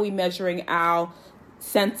why are we measuring our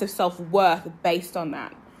sense of self-worth based on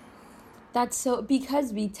that? That's so...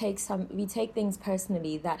 Because we take things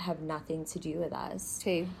personally that have nothing to do with us.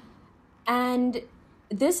 And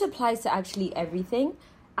this applies to actually everything.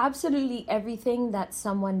 Absolutely everything that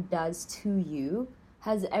someone does to you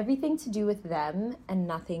has everything to do with them and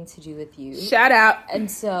nothing to do with you. Shout out. And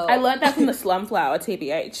so... I learned that from the Slumflower,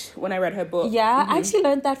 TBH, when I read her book. Yeah, I actually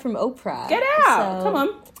learned that from Oprah. Get out! Come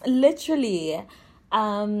on. Literally.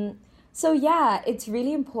 So yeah, it's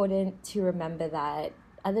really important to remember that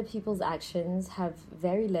other people's actions have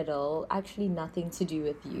very little, actually nothing to do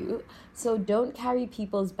with you. So don't carry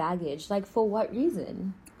people's baggage. Like, for what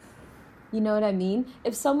reason? You know what I mean?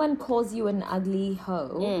 If someone calls you an ugly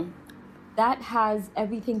hoe... that has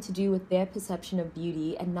everything to do with their perception of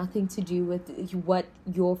beauty and nothing to do with what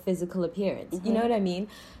your physical appearance. You know what I mean?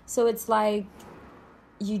 So it's like,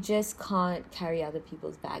 you just can't carry other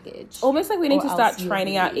people's baggage. Almost like we need to start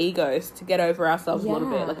training our egos to get over ourselves a little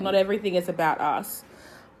bit. Like, not everything is about us.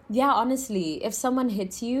 Yeah, honestly, if someone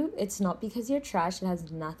hits you, it's not because you're trash. It has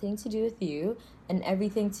nothing to do with you and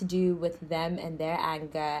everything to do with them and their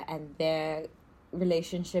anger and their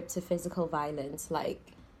relationship to physical violence. Like...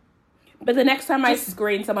 But the next time I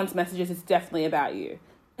screen someone's messages, it's definitely about you.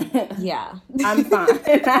 Yeah. I'm fine.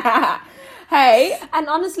 Hey. And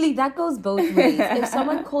honestly, that goes both ways. If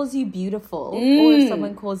someone calls you beautiful or if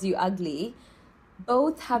someone calls you ugly,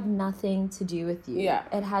 both have nothing to do with you. Yeah.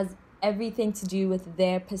 It has everything to do with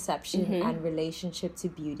their perception and relationship to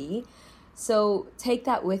beauty. So take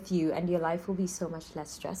that with you and your life will be so much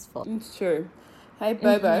less stressful. It's true. Hey,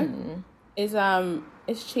 Bobo.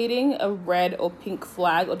 Is cheating a red or pink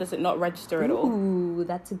flag, or does it not register at all? Ooh,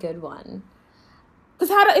 that's a good one. Because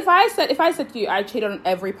if I said to you, I cheated on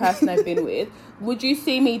every person I've been with, would you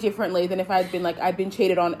see me differently than if I'd been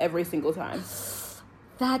cheated on every single time?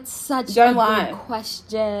 That's such Don't a lie. good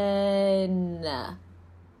question.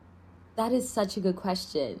 That is such a good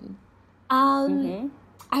question.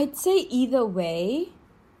 I'd say either way.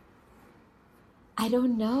 I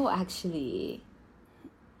don't know, actually.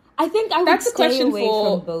 I think I would stay away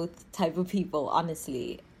from both type of people,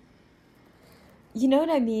 honestly. You know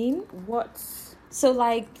what I mean? What's so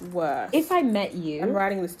like worse? If I met you, I'm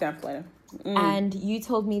writing this down later, and you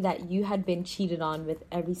told me that you had been cheated on with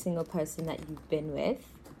every single person that you've been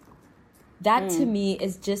with, That to me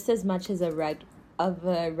is just as much as a red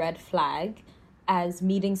flag as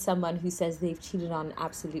meeting someone who says they've cheated on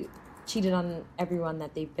everyone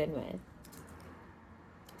that they've been with.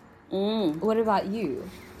 What about you?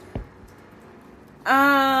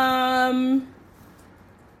 I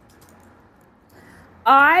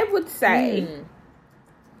would say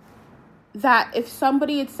that if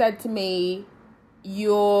somebody had said to me,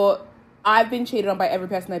 I've been cheated on by every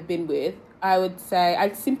person I've been with, I would say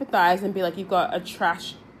I'd sympathize and be like, you've got a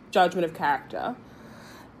trash judgment of character.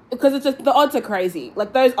 Because it's just, the odds are crazy.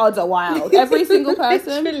 Like, those odds are wild. Every single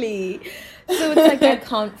person. Literally. So it's like, I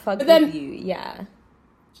can't fuck with you. Yeah.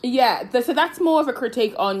 Yeah. So that's more of a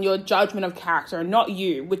critique on your judgment of character, not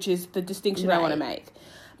you, which is the distinction I want to make.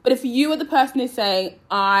 But if you are the person who's saying,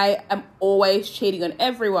 I am always cheating on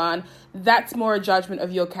everyone, that's more a judgment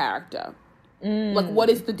of your character. Like, what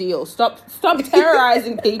is the deal? Stop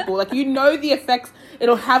terrorizing people. Like, you know the effects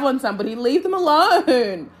it'll have on somebody. Leave them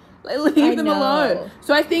alone. Leave them alone.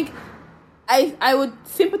 So I think I would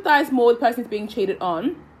sympathize more with the person who's being cheated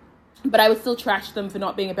on, but I would still trash them for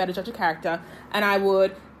not being a better judge of character. And I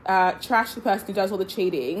would trash the person who does all the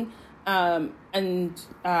cheating, but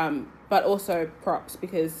also props,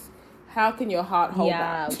 because how can your heart hold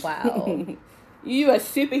that? Yeah, wow. You are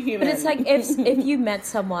superhuman. But it's like if you met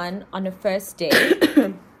someone on a first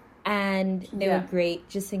date and they were great,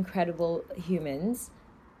 just incredible humans,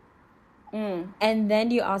 and then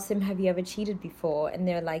you ask them, have you ever cheated before? And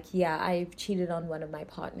they're like, yeah, I've cheated on one of my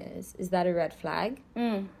partners. Is that a red flag?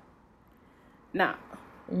 Nah.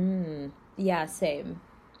 Yeah, same.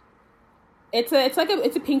 It's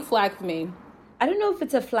a pink flag for me. I don't know if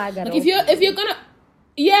it's a flag at all. If you're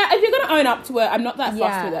gonna own up to it, I'm not that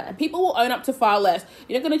fussed with it. People will own up to far less.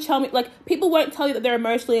 You're not gonna tell me, like, people won't tell you that they're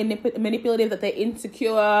emotionally manipulative, that they're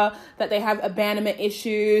insecure, that they have abandonment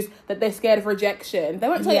issues, that they're scared of rejection. They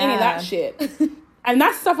won't tell you any of that shit. And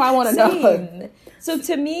that's stuff I want to know. So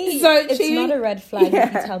to me, it's not a red flag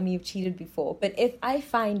if you tell me you've cheated before. But if I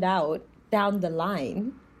find out down the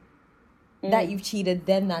line that you've cheated,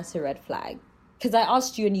 then that's a red flag. Because I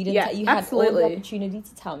asked you and you didn't. You had all the opportunity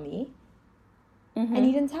to tell me, and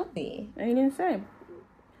you didn't tell me. And you didn't say.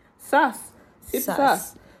 Super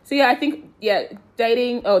sus. So yeah, I think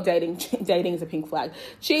dating is a pink flag.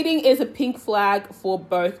 Cheating is a pink flag for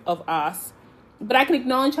both of us, but I can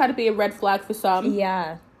acknowledge how to be a red flag for some.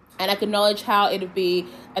 Yeah, and I can acknowledge how it would be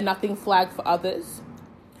a nothing flag for others.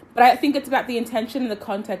 But I think it's about the intention and the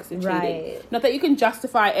context of cheating. Right. Not that you can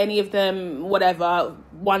justify any of them, whatever,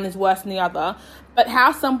 one is worse than the other, but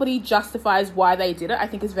how somebody justifies why they did it, I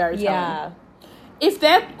think is very telling. Yeah. If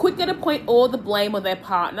they're quicker to point all the blame on their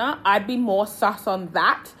partner, I'd be more sus on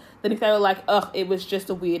that than if they were like, ugh, it was just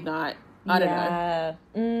a weird night. I don't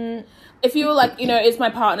know. If you were like, it's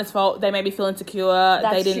my partner's fault, they made me feel insecure,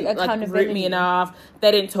 they didn't root me enough,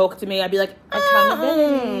 they didn't talk to me, I'd be like,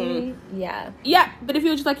 accountability. Yeah, but if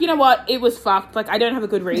you were just like, you know what, it was fucked, like, I don't have a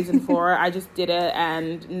good reason for it, I just did it,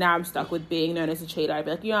 and now I'm stuck with being known as a cheater, I'd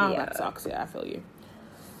be like, that sucks, I feel you.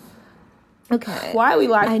 Okay. Why are we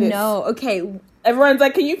like this? I know, okay. Everyone's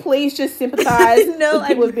like, can you please just sympathize? No,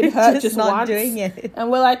 people have been hurt just not once. Doing it. And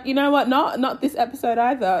we're like, you know what? Not this episode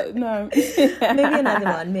either. No.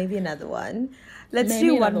 Maybe another one. Let's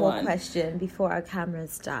do one more question before our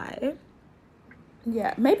cameras die.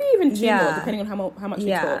 Yeah, maybe even two more, depending on how much we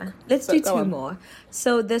talk. Let's do two more.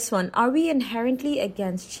 So this one, are we inherently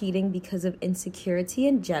against cheating because of insecurity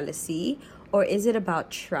and jealousy, or is it about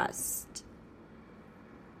trust?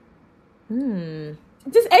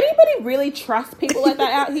 Does anybody really trust people like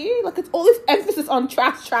that out here? Like, it's all this emphasis on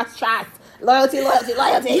trust. Loyalty.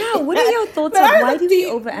 Yeah, what are your thoughts on why do we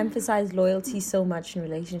overemphasize loyalty so much in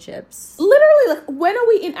relationships? Literally, like, when are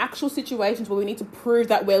we in actual situations where we need to prove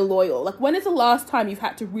that we're loyal? Like, when is the last time you've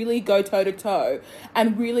had to really go toe-to-toe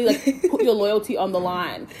and really, like, put your loyalty on the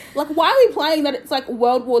line? Like, why are we playing that it's, like,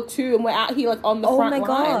 World War II and we're out here, like, on the front line?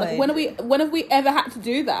 God. Like, when have we ever had to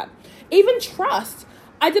do that? Even trust.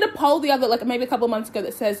 I did a poll the other, like, maybe a couple of months ago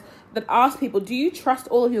that asked people, do you trust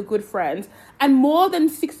all of your good friends? And more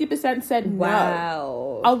than 60% said no.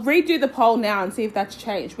 Wow. I'll redo the poll now and see if that's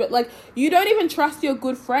changed. But, like, you don't even trust your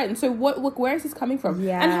good friends. So where is this coming from?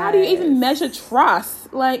 Yes. And how do you even measure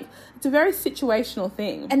trust? Like, it's a very situational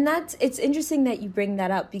thing. And it's interesting that you bring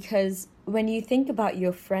that up, because when you think about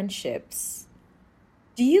your friendships,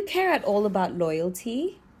 do you care at all about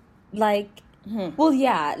loyalty? Like... Well,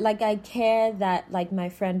 yeah, like, I care that, like, my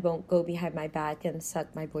friend won't go behind my back and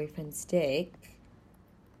suck my boyfriend's dick.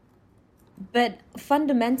 But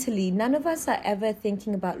fundamentally, none of us are ever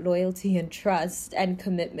thinking about loyalty and trust and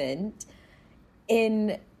commitment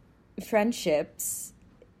in friendships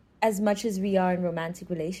as much as we are in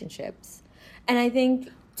romantic relationships. And I think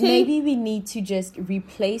maybe we need to just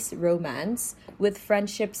replace romance with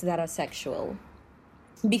friendships that are sexual.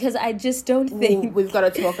 Because I just don't think... we've got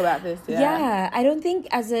to talk about this, Yeah, I don't think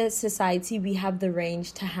as a society we have the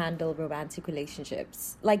range to handle romantic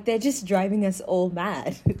relationships. Like, they're just driving us all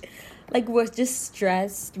mad. Like, we're just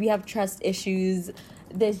stressed. We have trust issues.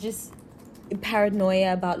 There's just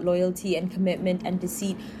paranoia about loyalty and commitment and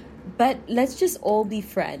deceit. But let's just all be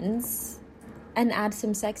friends and add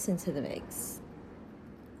some sex into the mix.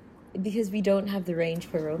 Because we don't have the range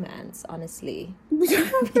for romance, honestly. We don't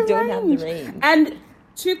have the range. And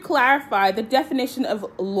to clarify, the definition of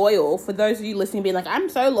loyal, for those of you listening being like, I'm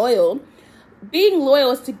so loyal, being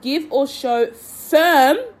loyal is to give or show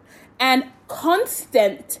firm and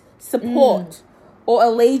constant support or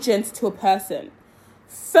allegiance to a person.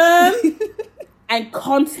 Firm and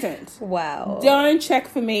constant. Wow. Don't check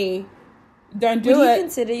for me. Don't do it. Would you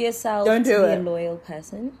consider yourself to be a loyal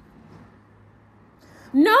person?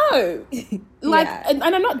 No. And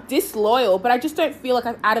I'm not disloyal, but I just don't feel like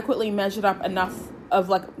I've adequately measured up enough of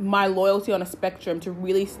like my loyalty on a spectrum to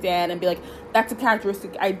really stand and be like, that's a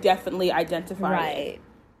characteristic I definitely identify with.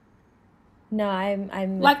 No,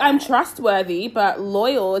 I'm like, I'm trustworthy, but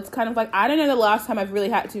loyal, it's kind of like, I don't know the last time I've really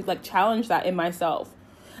had to like challenge that in myself.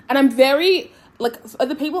 And I'm very, like,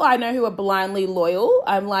 the people I know who are blindly loyal,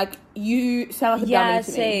 I'm like, you sound like a dummy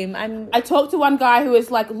to me. Same. I talked to one guy who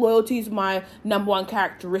was like, loyalty is my number one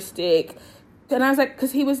characteristic. And I was like,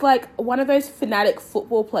 because he was like one of those fanatic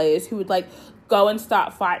football players who would like go and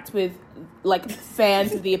start fights with like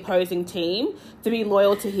fans of the opposing team to be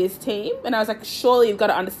loyal to his team. And I was like, surely you've got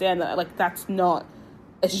to understand that, like,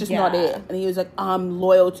 it's just not it. And he was like, I'm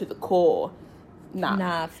loyal to the core.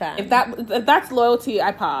 Nah, fam. If that's loyalty,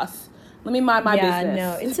 I pass. Let me mind my business.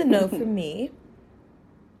 No, it's a no for me.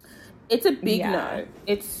 It's a big no.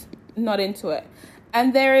 It's not into it.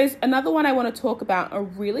 And there is another one I want to talk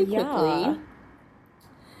about really quickly.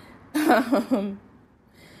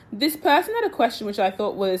 This person had a question which I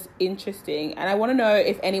thought was interesting, and I want to know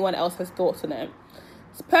if anyone else has thoughts on it.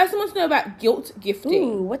 This person wants to know about guilt gifting.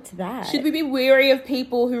 Ooh, what's that? Should we be wary of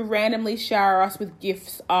people who randomly shower us with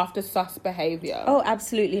gifts after sus behavior? Oh,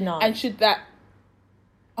 absolutely not. And should that...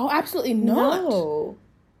 Oh, absolutely not. No.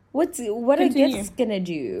 What are gifts gonna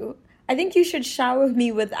do? I think you should shower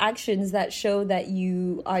me with actions that show that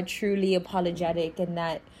you are truly apologetic and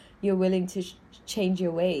that you're willing to change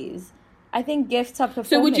your ways. I think gifts are performative.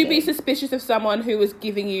 So would you be suspicious of someone who was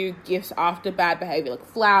giving you gifts after bad behavior, like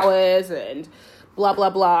flowers and blah, blah,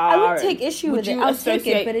 blah? I would take issue with it. I'll take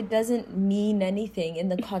it, but it doesn't mean anything in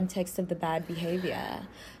the context of the bad behavior.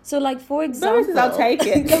 So, like, for example... I'll take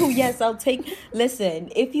it. No, yes, I'll take... Listen,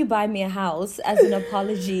 if you buy me a house as an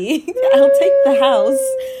apology, I'll take the house.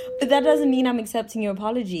 But that doesn't mean I'm accepting your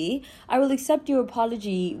apology. I will accept your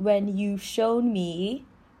apology when you've shown me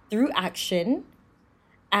through action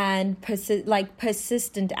and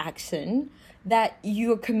persistent action that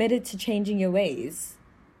you're committed to changing your ways.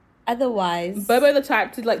 Otherwise... Bobo the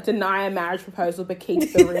type to like deny a marriage proposal but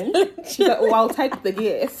keep the ring. She's like, oh, I'll take the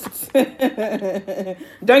gift.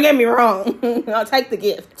 Don't get me wrong. I'll take the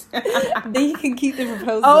gift. Then you can keep the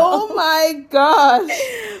proposal. Oh my gosh.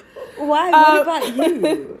 Why? What about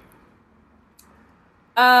you?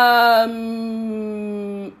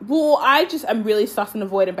 Well, I'm really sus and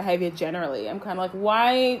avoidant behavior generally. I'm kind of like,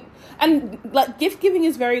 why? And like, gift giving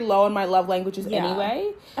is very low on my love languages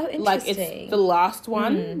anyway. Oh, interesting. Like, it's the last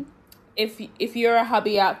one. If you're a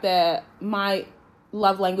hubby out there, my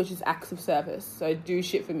love language is acts of service. So do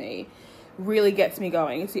shit for me. Really gets me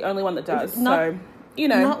going. It's the only one that does. So, you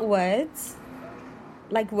know. Not words.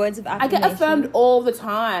 Like words of affirmation. I get affirmed all the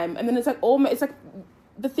time. And then it's like,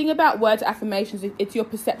 the thing about words of affirmations, it's your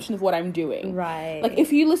perception of what I'm doing. Right. Like,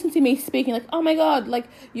 if you listen to me speaking, like, oh my God, like,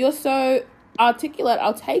 you're so articulate,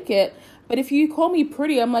 I'll take it. But if you call me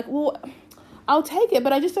pretty, I'm like, well, I'll take it,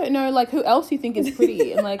 but I just don't know, like, who else you think is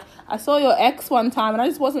pretty. And, like, I saw your ex one time, and I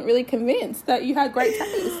just wasn't really convinced that you had great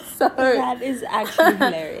taste. So that is actually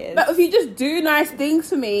hilarious. But if you just do nice things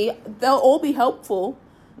for me, they'll all be helpful.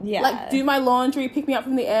 Yeah. Like, do my laundry, pick me up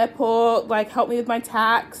from the airport, like, help me with my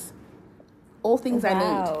tax. All things I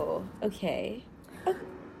need. Okay.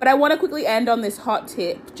 But I want to quickly end on this hot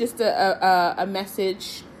tip, just a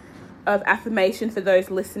message of affirmation for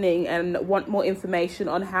those listening and want more information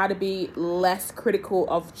on how to be less critical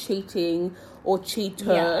of cheating or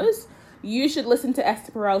cheaters. You should listen to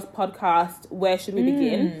Esther Perel's podcast, Where Should We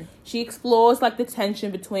Begin? She explores like the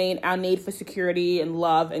tension between our need for security and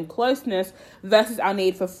love and closeness versus our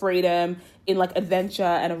need for freedom in like adventure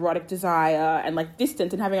and erotic desire and like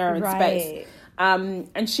distance and having our own space.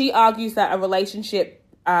 And she argues that a relationship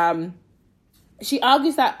She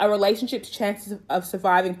argues that a relationship's chances of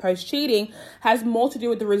surviving post-cheating has more to do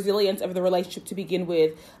with the resilience of the relationship to begin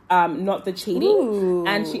with, not the cheating. Ooh.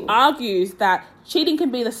 And she argues that cheating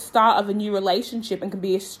can be the start of a new relationship and can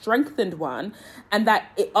be a strengthened one, and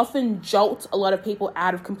that it often jolts a lot of people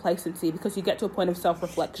out of complacency because you get to a point of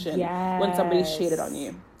self-reflection when somebody's cheated on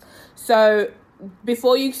you. So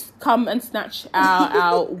before you come and snatch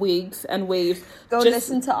our wigs and weaves, go just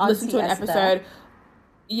listen to an episode.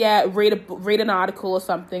 Yeah, read an article or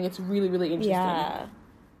something. It's really, really interesting.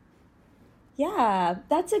 Yeah,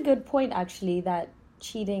 that's a good point, actually, that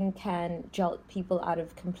cheating can jolt people out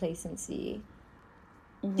of complacency.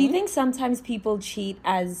 Mm-hmm. Do you think sometimes people cheat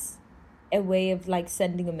as a way of, like,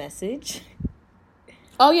 sending a message?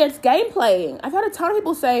 Oh, yeah, it's game playing. I've had a ton of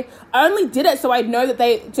people say, I only did it so I'd know that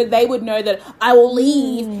they would know that I will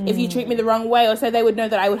leave if you treat me the wrong way, or so they would know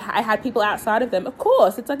that I had people outside of them. Of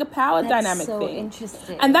course, it's like a power dynamic thing. That's so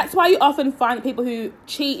interesting. And that's why you often find that people who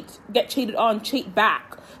get cheated on, cheat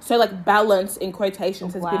back. So, like, balance, in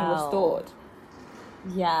quotations, has been restored.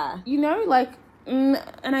 Yeah. You know, like, and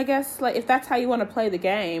I guess, like, if that's how you want to play the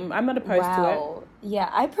game, I'm not opposed to it.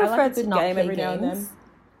 Yeah, I prefer like to not game play every games. now and then.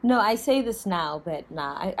 No, I say this now, but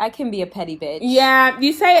nah, I can be a petty bitch. Yeah,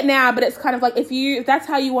 you say it now, but it's kind of like if that's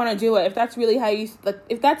how you want to do it, if that's really how you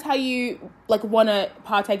want to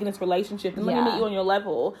partake in this relationship, then let me meet you on your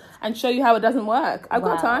level and show you how it doesn't work. I've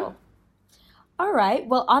got time. All right.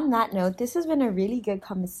 Well, on that note, this has been a really good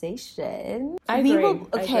conversation. I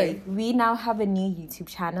agree. We now have a new YouTube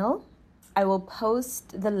channel. I will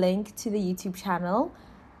post the link to the YouTube channel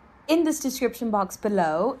in this description box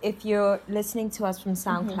below if you're listening to us from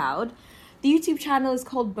SoundCloud. The YouTube channel is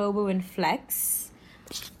called Bobo and Flex.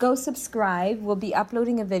 Go subscribe. We'll be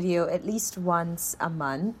uploading a video at least once a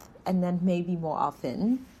month, and then maybe more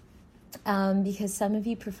often, because some of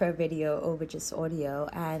you prefer video over just audio,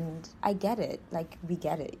 and I get it. Like, we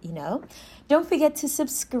get it, you know? Don't forget to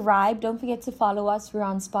subscribe. Don't forget to follow us. We're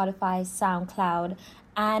on Spotify, SoundCloud,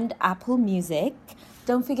 and Apple Music.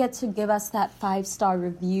 Don't forget to give us that 5-star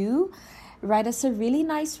review. Write us a really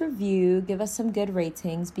nice review. Give us some good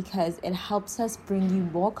ratings, because it helps us bring you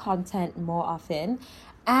more content more often.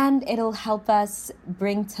 And it'll help us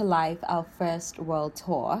bring to life our first world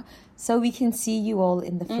tour, so we can see you all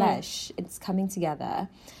in the flesh. It's coming together.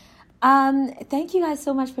 Thank you guys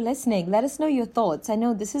so much for listening. Let us know your thoughts. I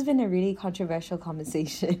know this has been a really controversial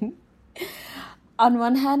conversation. On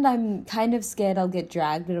one hand, I'm kind of scared I'll get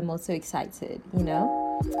dragged, but I'm also excited, you know?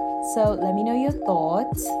 So let me know your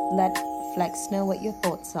thoughts. Let Flex know what your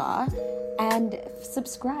thoughts are. And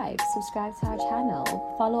subscribe to our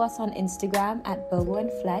channel. Follow us on Instagram at Bobo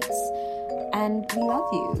and Flex. And we love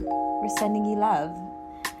you. We're sending you love.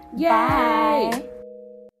 Yay! Bye.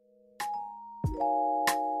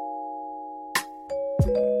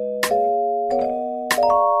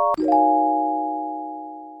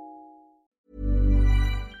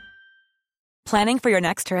 Planning for your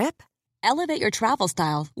next trip? Elevate your travel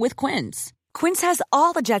style with Quince. Quince has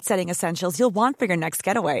all the jet-setting essentials you'll want for your next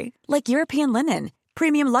getaway, like European linen,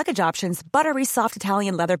 premium luggage options, buttery soft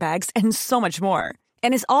Italian leather bags, and so much more.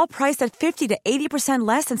 And is all priced at 50 to 80%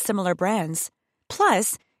 less than similar brands.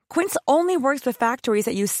 Plus, Quince only works with factories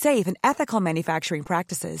that use safe and ethical manufacturing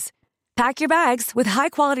practices. Pack your bags with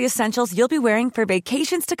high-quality essentials you'll be wearing for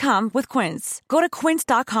vacations to come with Quince. Go to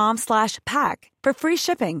quince.com/pack for free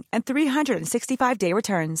shipping and 365-day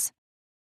returns.